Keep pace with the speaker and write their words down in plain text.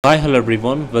Hi, hello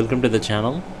everyone, welcome to the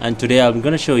channel, and today I'm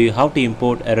going to show you how to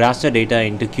import a raster data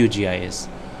into QGIS.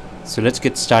 So let's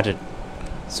get started.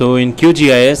 So in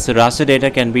QGIS, raster data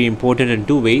can be imported in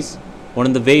two ways. One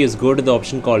of the way is go to the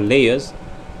option called layers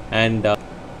and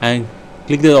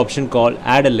click the option called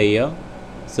add a layer.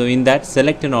 So in that,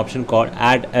 select an option called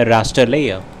add a raster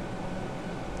layer.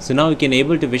 So now we can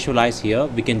able to visualize here.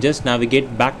 We can just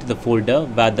navigate back to the folder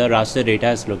where the raster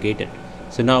data is located.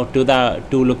 So now to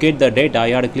locate the data,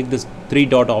 you have to click this three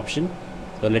dot option.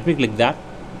 So let me click that.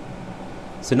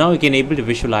 So now we can able to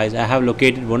visualize. I have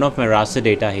located one of my raster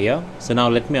data here. So now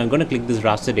I'm going to click this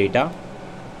raster data,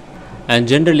 and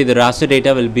generally the raster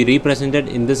data will be represented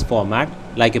in this format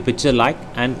like a picture like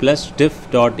and plus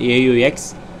diff.aux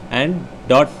and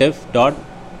 .diff.ovr.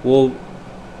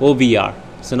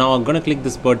 So now I'm going to click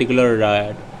this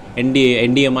particular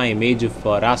NDMI image of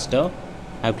raster.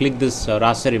 I've clicked this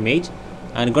raster image.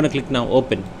 I'm going to click now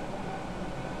open.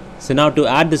 So now to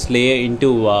add this layer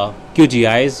into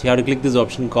QGIS, you have to click this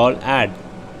option called add.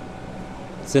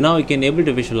 So now we can able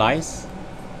to visualize.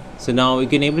 We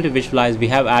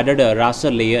have added a raster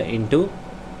layer into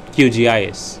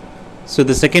QGIS. So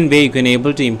the second way you can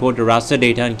able to import a raster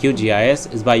data in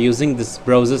QGIS is by using this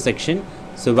browser section.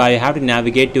 So I have to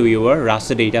navigate to your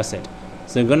raster data set.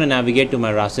 So I'm going to navigate to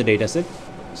my raster data set.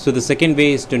 So the second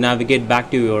way is to navigate back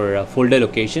to your folder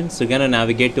location. So I'm going to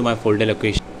navigate to my folder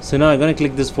location. So now I'm going to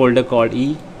click this folder called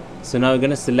E. So now I'm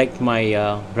going to select my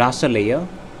raster layer.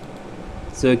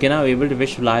 So you can now be able to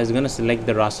visualize. I'm going to select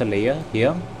the raster layer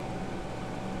here.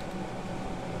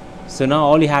 So now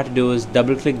all you have to do is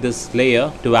double click this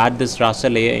layer to add this raster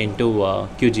layer into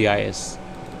QGIS.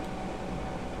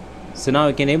 So now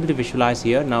you can able to visualize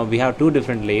here. Now we have two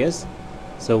different layers.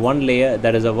 So one layer,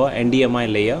 that is our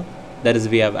NDMI layer, that is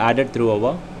we have added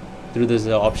through this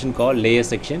option called layer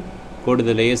section. Go to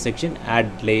the layer section,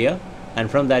 add layer, and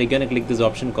from there you're going to click this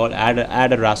option called add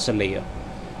a raster layer.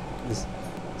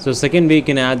 So second way you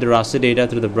can add the raster data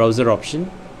through the browser option.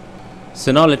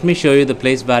 So now let me show you the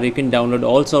place where you can download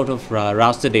all sort of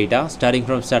raster data, starting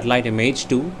from satellite image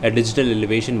to a digital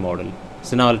elevation model.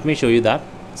 So now let me show you that.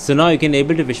 So now you can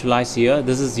able to visualize here.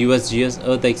 This is USGS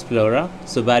Earth Explorer.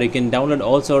 So where you can download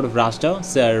all sort of raster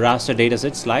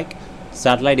datasets like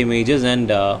satellite images and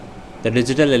the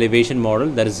digital elevation model,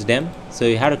 that is DEM. So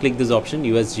you have to click this option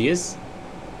USGS.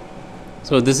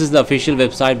 So this is the official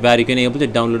website where you can able to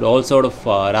download all sort of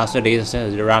raster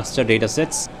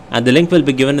datasets, and the link will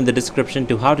be given in the description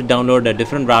to how to download a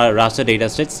different raster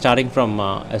datasets, starting from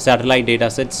a satellite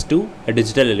datasets to a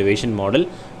digital elevation model,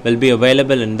 will be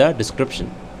available in the description.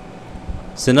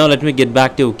 So now let me get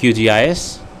back to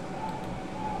QGIS.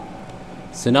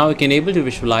 So now we can able to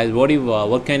visualize what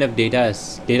kind of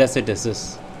dataset is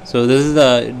this. So this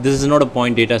is not a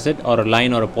point dataset or a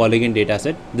line or a polygon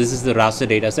dataset. This is the raster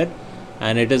dataset,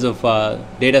 and it is of a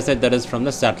dataset that is from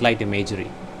the satellite imagery.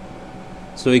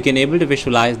 So you can able to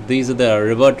visualize these are the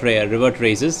river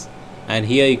traces, and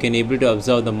here you can able to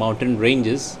observe the mountain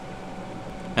ranges,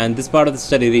 and this part of the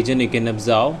study region you can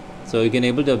observe. So you can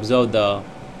able to observe the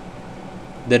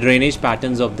drainage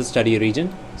patterns of the study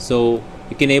region. So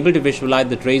you can able to visualize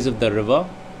the trace of the river.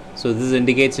 So this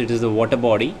indicates it is a water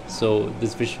body. So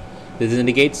this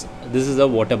indicates this is a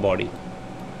water body.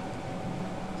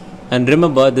 And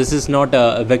remember, this is not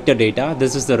a vector data,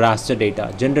 this is the raster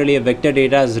data. Generally a vector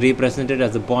data is represented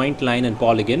as a point, line and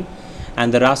polygon,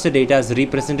 and the raster data is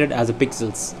represented as a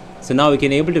pixels. So now we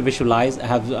can able to visualize.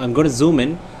 I'm going to zoom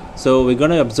in. So we're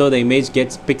going to observe the image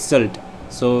gets pixeled.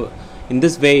 So in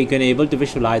this way you can able to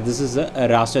visualize this is a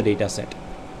raster data set.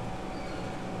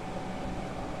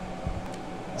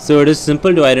 So it is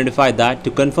simple to identify that. To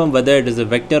confirm whether it is a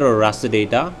vector or raster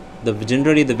data,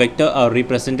 generally the vector are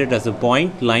represented as a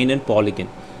point, line and polygon.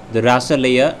 The raster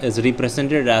layer is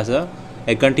represented as a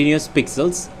continuous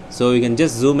pixels. So you can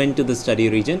just zoom into the study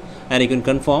region and you can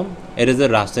confirm it is a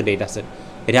raster data set.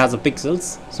 It has a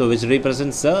pixels, so which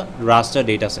represents a raster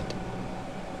data set.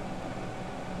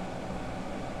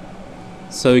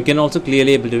 So you can also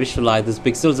clearly able to visualize these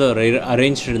pixels are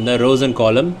arranged in the rows and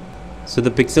column. So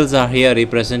the pixels are here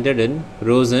represented in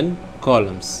rows and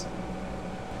columns.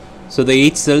 So the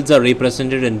each cells are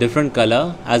represented in different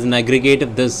color as an aggregate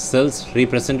of these cells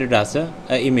represented as a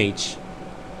image.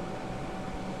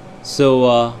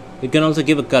 So you can also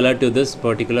give a color to this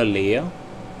particular layer.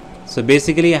 So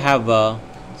basically I have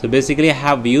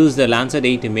used the Landsat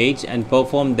 8 image and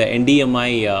performed the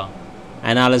NDMI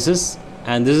analysis,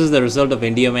 and this is the result of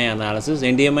NDMI analysis.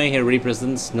 NDMI here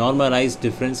represents normalized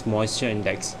difference moisture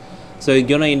index. So it's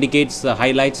gonna indicates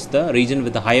highlights the region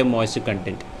with the higher moisture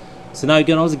content. So now you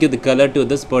can also give the color to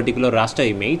this particular raster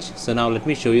image. So now let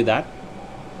me show you that.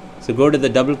 So go to the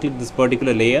double click this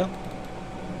particular layer,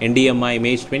 NDMI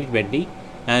image 2020,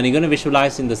 and you're going to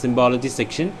visualize in the symbology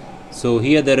section. So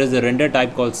here there is a render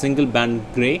type called single band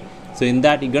gray. So in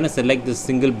that you're going to select the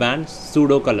single band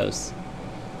pseudo colors.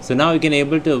 So now you can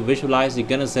able to visualize. You're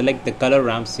going to select the color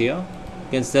ramps here. You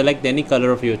can select any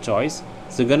color of your choice.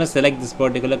 So you're going to select this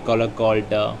particular color called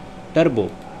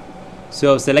turbo.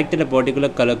 So I've selected a particular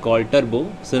color called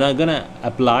turbo. So now I'm going to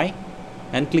apply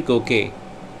and click OK.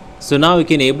 So now you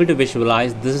can able to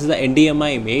visualize this is the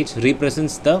NDMI image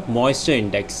represents the moisture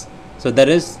index. So there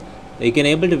is, you can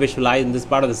able to visualize in this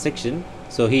part of the section.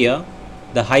 So here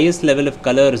the highest level of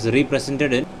color is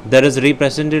represented in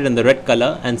the red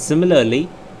color, and similarly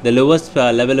the lowest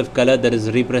level of color that is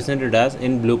represented as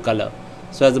in blue color.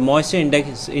 So as the moisture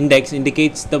index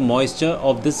indicates the moisture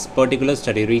of this particular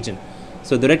study region.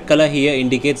 So the red color here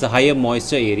indicates the higher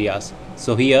moisture areas.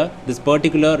 So here this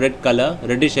particular red color,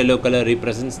 reddish yellow color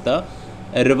represents the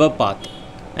river path,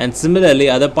 and similarly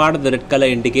other part of the red color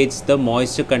indicates the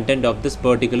moisture content of this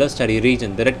particular study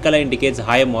region. The red color indicates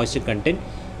higher moisture content,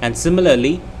 and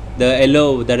similarly the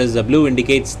yellow, that is the blue,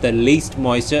 indicates the least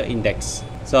moisture index.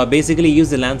 So I basically use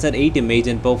the Landsat 8 image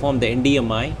and perform the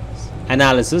NDMI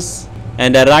analysis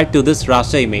and arrive to this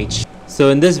raster image. So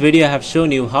in this video I have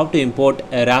shown you how to import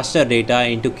a raster data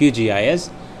into QGIS,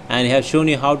 and I have shown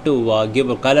you how to give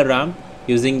a color ramp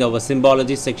using the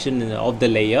symbology section of the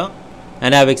layer,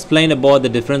 and I have explained about the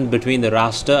difference between the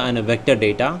raster and a vector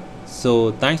data.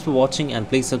 So thanks for watching, and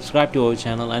please subscribe to our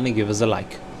channel and give us a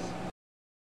like.